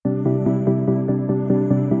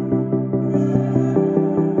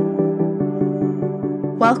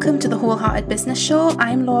Welcome to the Wholehearted Business Show.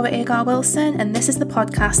 I'm Laura Agar Wilson, and this is the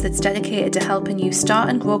podcast that's dedicated to helping you start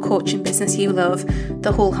and grow coaching business you love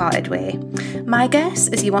the wholehearted way. My guess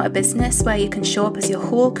is you want a business where you can show up as your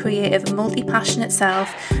whole creative, multi-passionate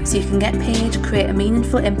self so you can get paid, create a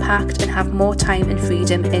meaningful impact, and have more time and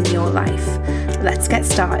freedom in your life. Let's get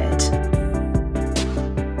started.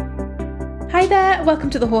 Hi there,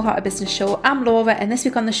 welcome to the Wholehearted Business Show. I'm Laura, and this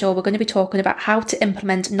week on the show we're going to be talking about how to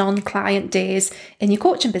implement non-client days in your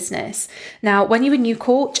coaching business. Now, when you're a new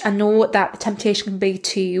coach, I know that the temptation can be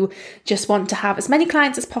to just want to have as many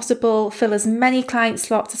clients as possible, fill as many client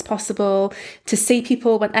slots as possible, to see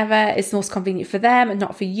people whenever is most convenient for them and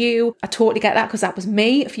not for you. I totally get that because that was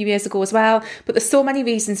me a few years ago as well. But there's so many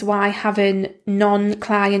reasons why having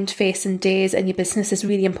non-client facing days in your business is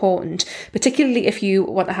really important, particularly if you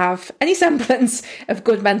want to have any semblance of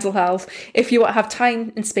good mental health, if you want to have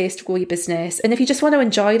time and space to grow your business, and if you just want to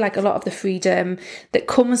enjoy like a lot of the freedom that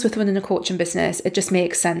comes with running a coaching business. It just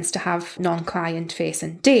makes sense to have non-client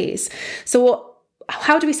facing days. So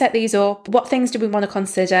how do we set these up? What things do we want to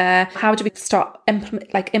consider? How do we start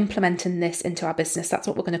implementing this into our business? That's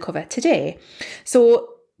what we're going to cover today. So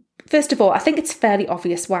first of all, I think it's fairly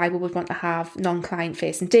obvious why we would want to have non-client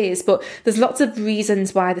facing days, but there's lots of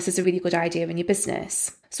reasons why this is a really good idea in your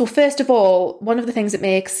business. So first of all, one of the things that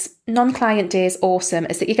makes non-client days awesome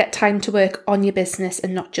is that you get time to work on your business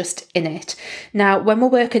and not just in it. Now, when we're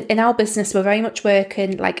working in our business, we're very much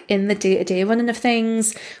working like in the day-to-day running of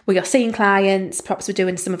things. We are seeing clients, perhaps we're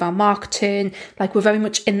doing some of our marketing, like we're very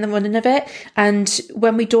much in the running of it. And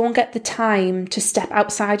when we don't get the time to step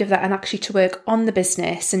outside of that and actually to work on the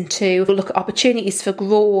business and to look at opportunities for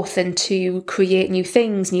growth and to create new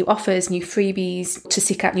things, new offers, new freebies, to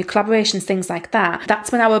seek out new collaborations, things like that, that's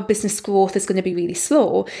when our business growth is going to be really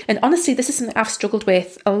slow. And honestly, this is something I've struggled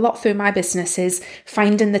with a lot through my business, is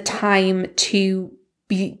finding the time to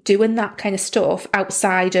be doing that kind of stuff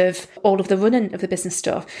outside of all of the running of the business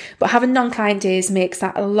stuff. But having non-client days makes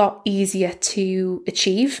that a lot easier to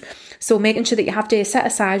achieve. So making sure that you have days set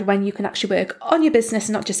aside when you can actually work on your business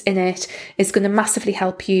and not just in it is going to massively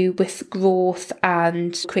help you with growth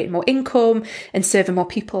and creating more income and serving more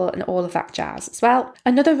people and all of that jazz as well.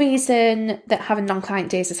 Another reason that having non-client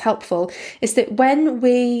days is helpful is that when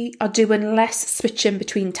we are doing less switching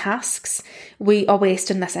between tasks, we are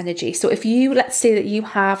wasting less energy. So if you, let's say that you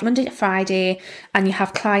have Monday to Friday and you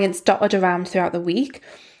have clients dotted around throughout the week,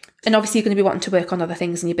 and obviously you're going to be wanting to work on other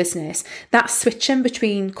things in your business, that switching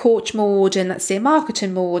between coach mode and let's say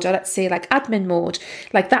marketing mode, or let's say like admin mode,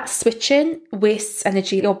 like that switching wastes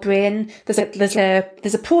energy. Your brain, there's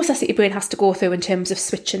a process that your brain has to go through in terms of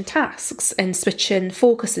switching tasks and switching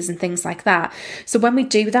focuses and things like that. So when we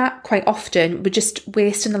do that quite often, we're just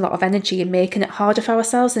wasting a lot of energy and making it harder for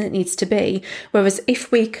ourselves than it needs to be. Whereas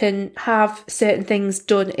if we can have certain things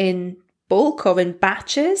done in bulk or in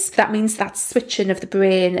batches, that means that switching of the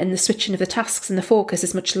brain and the switching of the tasks and the focus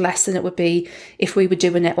is much less than it would be if we were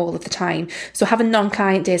doing it all of the time. So having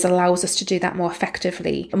non-client days allows us to do that more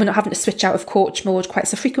effectively, and we're not having to switch out of coach mode quite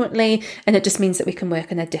so frequently, and it just means that we can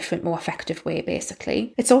work in a different, more effective way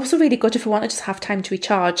basically. It's also really good if we want to just have time to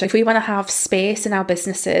recharge. If we want to have space in our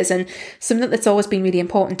businesses, and something that's always been really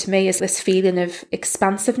important to me is this feeling of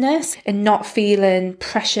expansiveness and not feeling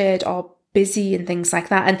pressured or busy and things like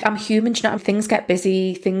that. And I'm human, you know, things get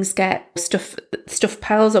busy, stuff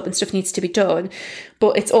piles up and stuff needs to be done.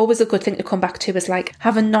 But it's always a good thing to come back to, is like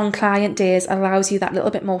having non-client days allows you that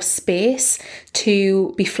little bit more space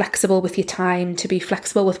to be flexible with your time, to be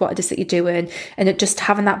flexible with what it is that you're doing. And it just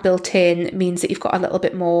having that built in means that you've got a little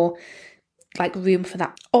bit more like room for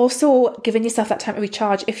that. Also, giving yourself that time to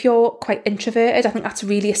recharge. If you're quite introverted, I think that's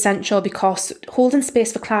really essential, because holding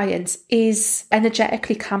space for clients is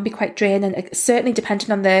energetically can be quite draining, certainly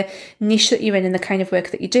depending on the niche that you're in and the kind of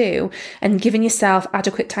work that you do. And giving yourself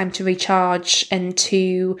adequate time to recharge and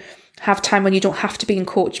to have time when you don't have to be in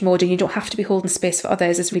coach mode and you don't have to be holding space for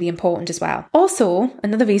others is really important as well. Also,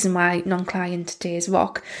 another reason why non-client days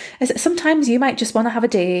rock is that sometimes you might just want to have a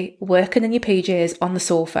day working in your PJs on the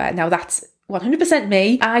sofa. Now that's 100%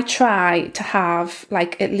 me. I try to have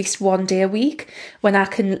like at least one day a week when I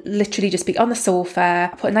can literally just be on the sofa,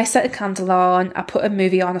 I put a nice set of candle on, I put a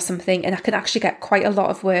movie on or something, and I can actually get quite a lot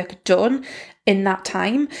of work done in that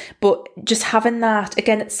time. But just having that,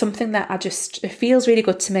 again, it's something that it feels really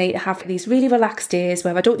good to me to have these really relaxed days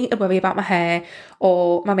where I don't need to worry about my hair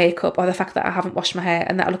or my makeup or the fact that I haven't washed my hair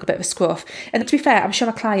and that I look a bit of a scruff. And to be fair, I'm sure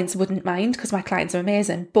my clients wouldn't mind because my clients are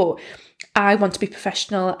amazing, but I want to be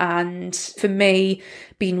professional, and for me,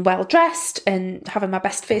 being well dressed and having my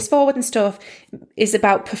best face forward and stuff is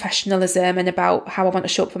about professionalism and about how I want to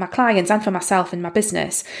show up for my clients and for myself in my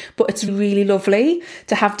business. But it's really lovely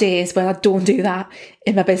to have days where I don't do that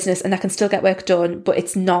in my business and I can still get work done, but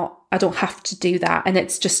I don't have to do that. And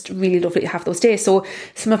it's just really lovely to have those days. So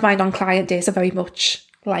some of my non-client days are very much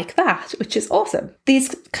like that, which is awesome.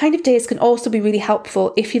 These kind of days can also be really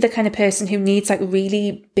helpful if you're the kind of person who needs like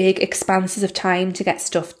really big expanses of time to get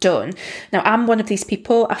stuff done. Now, I'm one of these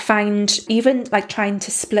people. I find even like trying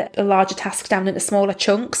to split a larger task down into smaller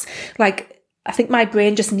chunks, like I think my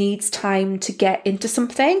brain just needs time to get into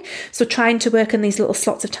something. So trying to work in these little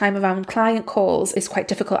slots of time around client calls is quite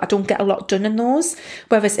difficult. I don't get a lot done in those.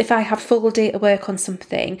 Whereas if I have full day to work on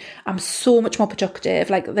something, I'm so much more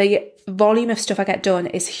productive. Like the volume of stuff I get done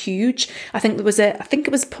is huge. It was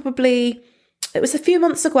a few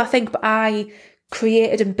months ago, but I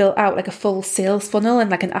created and built out like a full sales funnel in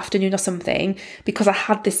like an afternoon or something because I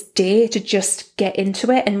had this day to just get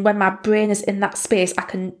into it. And when my brain is in that space, I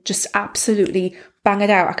can just absolutely bang it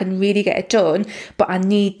out. I can really get it done, but I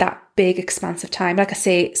need that big expansive time. Like I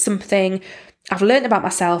say, something I've learned about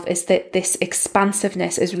myself is that this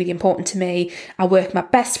expansiveness is really important to me. I work my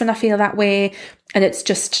best when I feel that way. And it's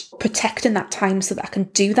just protecting that time so that I can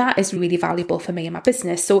do that is really valuable for me in my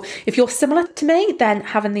business. So if you're similar to me, then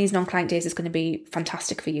having these non-client days is going to be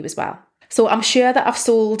fantastic for you as well. So I'm sure that I've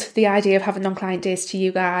sold the idea of having non-client days to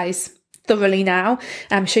you guys thoroughly now.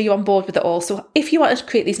 I'm sure you're on board with it all. So if you want to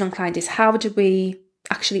create these non-client days, how do we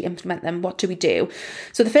actually implement them? What do we do?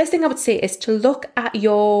 So the first thing I would say is to look at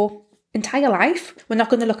your entire life. We're not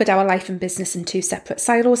going to look at our life and business in two separate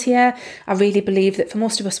silos here. I really believe that for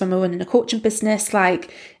most of us when we're running a coaching business,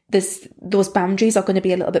 like those boundaries are going to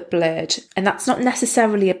be a little bit blurred. And that's not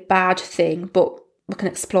necessarily a bad thing, but we can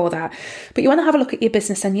explore that. But you want to have a look at your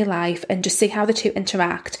business and your life and just see how the two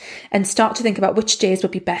interact and start to think about which days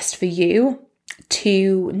would be best for you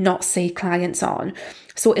to not see clients on.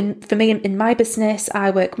 So for me, in my business,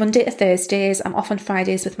 I work Monday to Thursdays. I'm off on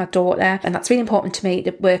Fridays with my daughter, and that's really important to me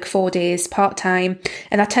to work 4 days part-time.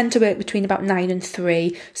 And I tend to work between about 9 and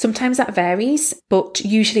 3. Sometimes that varies, but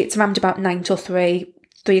usually it's around about 9 till 3.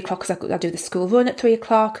 3 o'clock because I do the school run at 3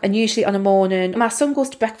 o'clock, and usually on a morning my son goes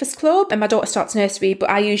to breakfast club and my daughter starts nursery,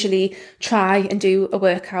 but I usually try and do a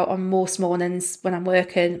workout on most mornings when I'm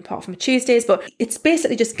working, apart from Tuesdays. But it's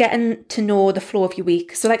basically just getting to know the flow of your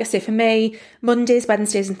week. So like I say, for me, Mondays,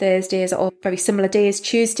 Wednesdays and Thursdays are all very similar days.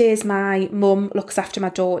 Tuesdays my mum looks after my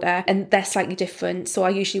daughter and they're slightly different, so I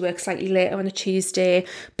usually work slightly later on a Tuesday,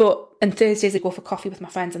 and Thursdays I go for coffee with my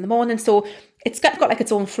friends in the morning. So it's got like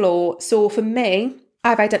its own flow. So for me,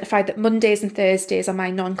 I've identified that Mondays and Thursdays are my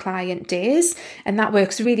non-client days, and that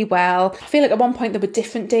works really well. I feel like at one point there were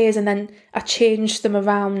different days and then I changed them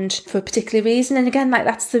around for a particular reason. And again, like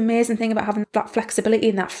that's the amazing thing about having that flexibility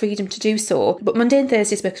and that freedom to do so. But Monday and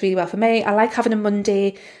Thursdays works really well for me. I like having a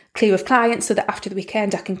Monday clear of clients so that after the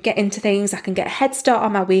weekend I can get into things, I can get a head start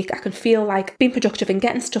on my week, I can feel like being productive and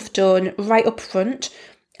getting stuff done right up front.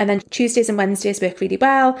 And then Tuesdays and Wednesdays work really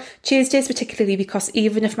well. Tuesdays particularly because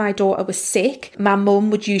even if my daughter was sick, my mum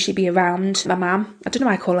would usually be around. My mum, I don't know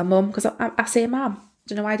why I call her mum because I say mum. I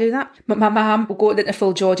don't know why I do that. But my mum will go into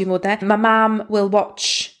full Geordie mode there. My mum will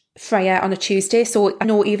watch Freya on a Tuesday. So I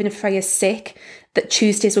know even if Freya's sick, that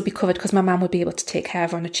Tuesdays will be covered because my mum would be able to take care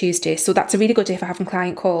of her on a Tuesday. So that's a really good day for having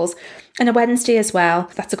client calls. And a Wednesday as well,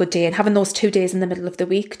 that's a good day. And having those 2 days in the middle of the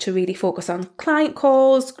week to really focus on client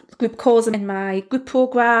calls, group calls in my group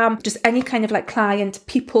program, just any kind of like client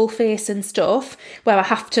people facing stuff where I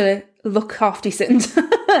have to look half decent.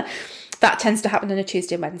 That tends to happen on a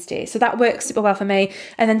Tuesday and Wednesday. So that works super well for me.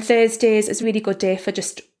 And then Thursdays is a really good day for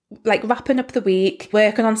just like wrapping up the week,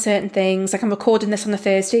 working on certain things. Like I'm recording this on a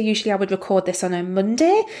Thursday. Usually I would record this on a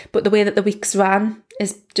Monday, but the way that the weeks ran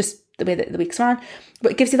is just the way that the weeks ran.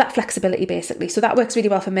 But it gives you that flexibility basically. So that works really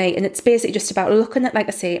well for me. And it's basically just about looking at, like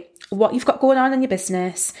I say, what you've got going on in your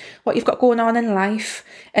business, what you've got going on in life,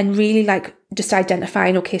 and really like just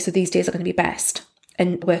identifying, okay, so these days are going to be best,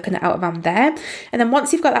 and working it out around there. And then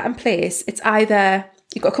once you've got that in place, it's either,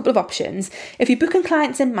 you've got a couple of options. If you're booking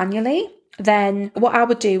clients in manually, then what I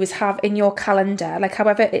would do is have in your calendar, like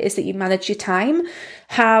however it is that you manage your time,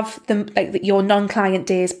 have them like your non-client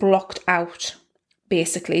days blocked out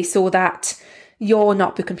basically, so that you're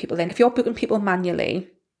not booking people in. If you're booking people manually,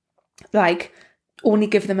 like only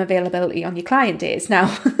give them availability on your client days.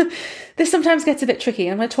 Now, this sometimes gets a bit tricky.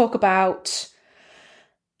 I'm going to talk about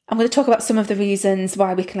I'm going to talk about some of the reasons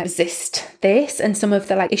why we can resist this and some of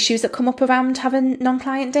the issues that come up around having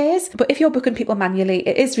non-client days. But if you're booking people manually,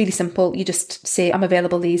 it is really simple. You just say, I'm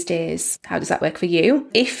available these days. How does that work for you?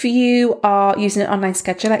 If you are using an online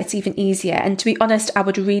scheduler, it's even easier. And to be honest, I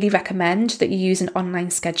would really recommend that you use an online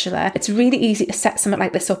scheduler. It's really easy to set something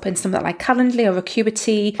like this up in something like Calendly or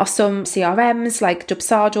Acuity or some CRMs like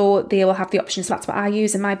Dubsado. They will have the options. That's what I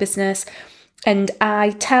use in my business. And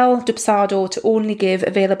I tell Dubsado to only give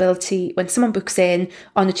availability when someone books in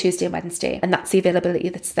on a Tuesday and Wednesday. And that's the availability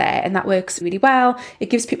that's there. And that works really well.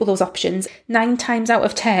 It gives people those options. 9 times out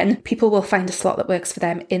of 10, people will find a slot that works for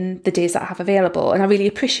them in the days that I have available. And I really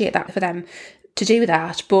appreciate that for them to do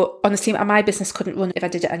that. But honestly, my business couldn't run if I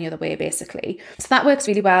did it any other way, basically. So that works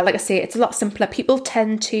really well. Like I say, it's a lot simpler. People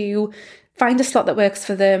tend to find a slot that works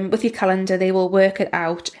for them with your calendar. They will work it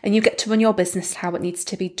out and you get to run your business how it needs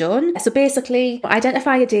to be done. So basically,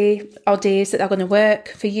 identify a day or days that are going to work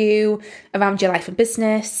for you around your life and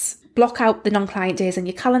business. Block out the non-client days in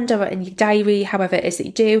your calendar or in your diary, however it is that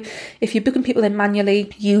you do. If you're booking people in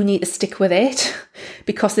manually, you need to stick with it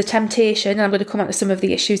because the temptation, and I'm going to come on to some of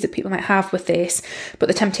the issues that people might have with this, but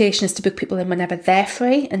the temptation is to book people in whenever they're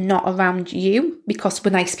free and not around you because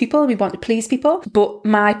we're nice people and we want to please people. But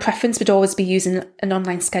my preference would always be using an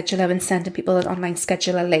online scheduler and sending people an online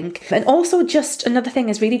scheduler link. And also just another thing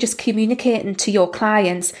is really just communicating to your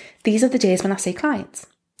clients, these are the days when I say clients.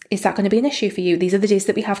 Is that going to be an issue for you? These are the days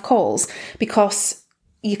that we have calls, because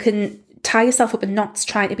you can tie yourself up in knots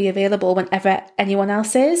trying to be available whenever anyone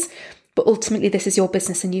else is. But ultimately, this is your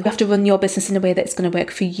business and you have to run your business in a way that's going to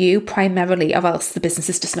work for you primarily, or else the business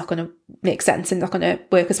is just not going to make sense and not going to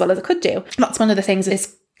work as well as it could do. That's one of the things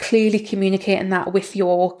is clearly communicating that with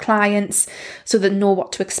your clients so they know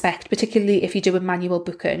what to expect, particularly if you do a manual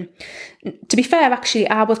booking. To be fair, actually,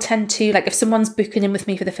 I will tend to, if someone's booking in with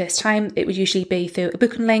me for the first time, it would usually be through a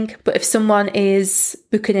booking link. But if someone is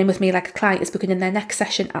booking in with me, like a client is booking in their next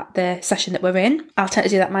session at the session that we're in, I'll tend to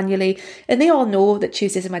do that manually. And they all know that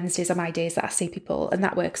Tuesdays and Wednesdays are my days that I see people, and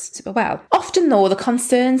that works super well. Often though, the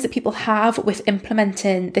concerns that people have with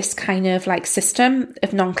implementing this kind of system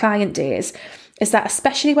of non-client days is that,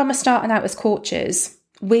 especially when we're starting out as coaches,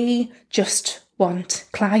 we just want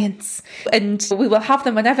clients and we will have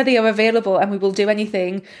them whenever they are available and we will do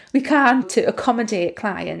anything we can to accommodate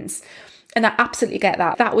clients. And I absolutely get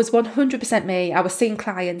that. That was 100% me. I was seeing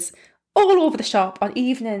clients all over the shop on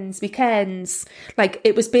evenings, weekends.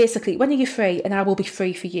 It was basically, when are you free? And I will be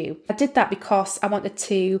free for you. I did that because I wanted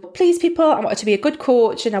to please people. I wanted to be a good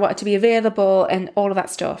coach and I wanted to be available and all of that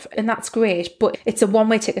stuff. And that's great, but it's a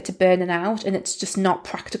one-way ticket to burning out and it's just not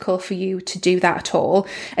practical for you to do that at all.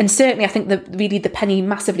 And certainly I think the penny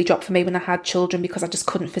massively dropped for me when I had children because I just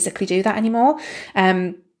couldn't physically do that anymore.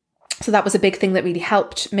 So that was a big thing that really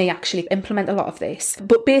helped me actually implement a lot of this.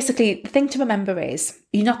 But basically, the thing to remember is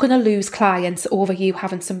you're not going to lose clients over you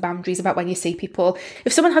having some boundaries about when you see people.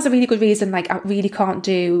 If someone has a really good reason, I really can't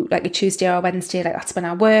do a Tuesday or a Wednesday, that's when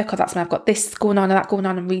I work or that's when I've got this going on or that going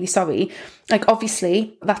on, I'm really sorry.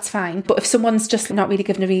 Obviously, that's fine. But if someone's just not really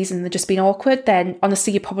given a reason, they're just being awkward, then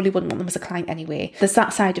honestly, you probably wouldn't want them as a client anyway. There's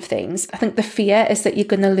that side of things. I think the fear is that you're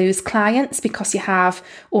going to lose clients because you have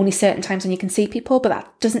only certain times when you can see people, but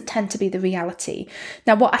that doesn't tend to be the reality.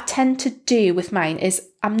 Now, what I tend to do with mine is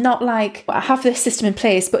I'm not I have this system in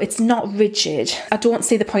place, but it's not rigid. I don't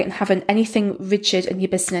see the point in having anything rigid in your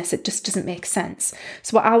business. It just doesn't make sense.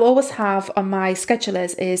 So what I'll always have on my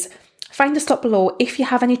schedulers is find a slot below. If you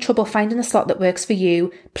have any trouble finding a slot that works for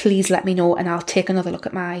you, please let me know and I'll take another look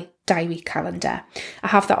at my diary calendar. I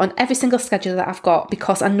have that on every single schedule that I've got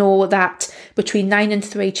because I know that between 9 and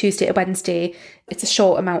 3, Tuesday to Wednesday, it's a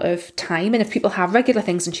short amount of time. And if people have regular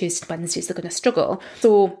things on Tuesdays and Wednesdays, they're going to struggle.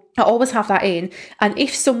 So I always have that in. And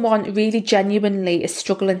if someone really genuinely is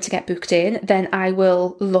struggling to get booked in, then I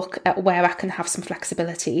will look at where I can have some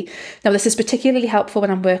flexibility. Now, this is particularly helpful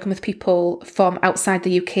when I'm working with people from outside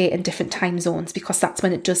the UK in different time zones, because that's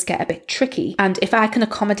when it does get a bit tricky. And if I can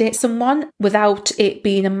accommodate someone without it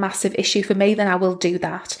being a massive issue for me, then I will do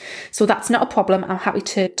that. So that's not a problem. I'm happy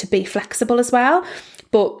to be flexible as well.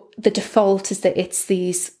 But the default is that it's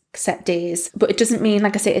these set days. But it doesn't mean,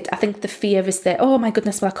 like I say, I think the fear is that, oh my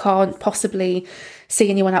goodness, well, I can't possibly see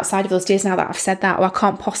anyone outside of those days now that I've said that, or I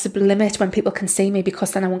can't possibly limit when people can see me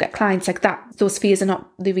because then I won't get clients. That, those fears are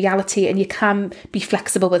not the reality, and you can be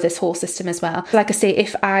flexible with this whole system as well. Like I say,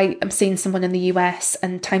 if I am seeing someone in the US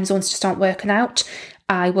and time zones just aren't working out,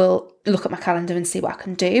 I will look at my calendar and see what I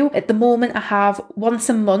can do. At the moment, I have once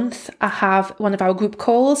a month, I have one of our group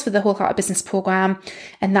calls for the Wholehearted Business Programme,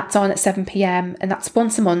 and that's on at 7 p.m. and that's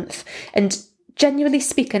once a month. And genuinely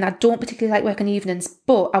speaking, I don't particularly like working evenings,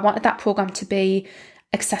 but I wanted that programme to be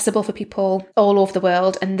accessible for people all over the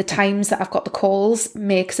world, and the times that I've got the calls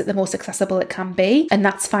makes it the most accessible it can be, and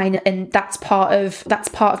that's fine. And that's part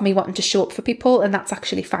of me wanting to show up for people, and that's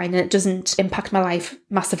actually fine, and it doesn't impact my life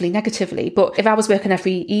massively negatively. But if I was working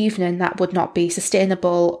every evening, that would not be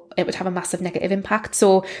sustainable. It would have a massive negative impact.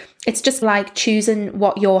 So it's just like choosing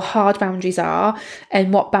what your hard boundaries are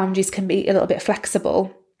and what boundaries can be a little bit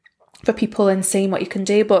flexible for people, and seeing what you can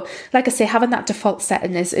do. But like I say, having that default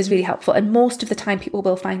setting is really helpful, and most of the time people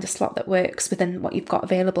will find a slot that works within what you've got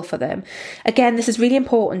available for them. Again, this is really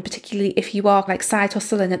important, particularly if you are like side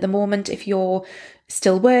hustling at the moment, if you're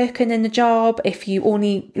still working in the job, if you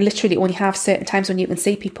literally only have certain times when you can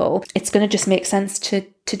see people, it's going to just make sense to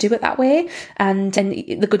do it that way. And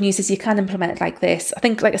the good news is you can implement it like this. I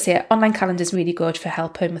think, like I say, online calendar is really good for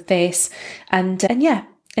helping with this, and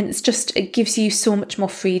it gives you so much more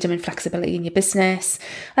freedom and flexibility in your business.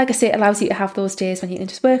 Like I say, it allows you to have those days when you can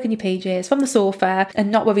just work on your pages from the sofa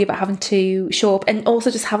and not worry about having to show up, and also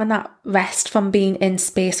just having that rest from being in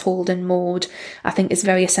space holding mode, I think is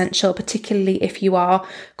very essential, particularly if you are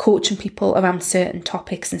coaching people around certain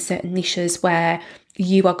topics and certain niches where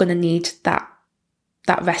you are going to need that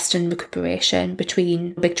rest and recuperation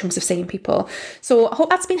between big chunks of seeing people. So I hope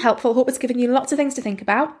that's been helpful. I hope it's given you lots of things to think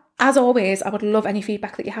about. As always, I would love any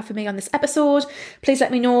feedback that you have for me on this episode. Please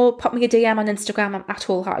let me know. Pop me a DM on Instagram. I'm at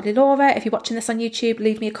WholeheartedlyLaura. If you're watching this on YouTube,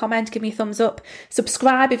 leave me a comment, give me a thumbs up.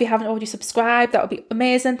 Subscribe if you haven't already subscribed. That would be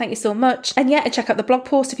amazing. Thank you so much. And yeah, check out the blog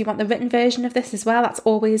post if you want the written version of this as well. That's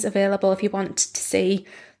always available if you want to see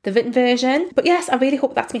the written version. But yes, I really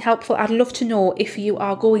hope that's been helpful. I'd love to know if you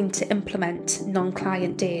are going to implement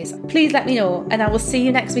non-client days. Please let me know, and I will see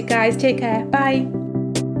you next week, guys. Take care. Bye.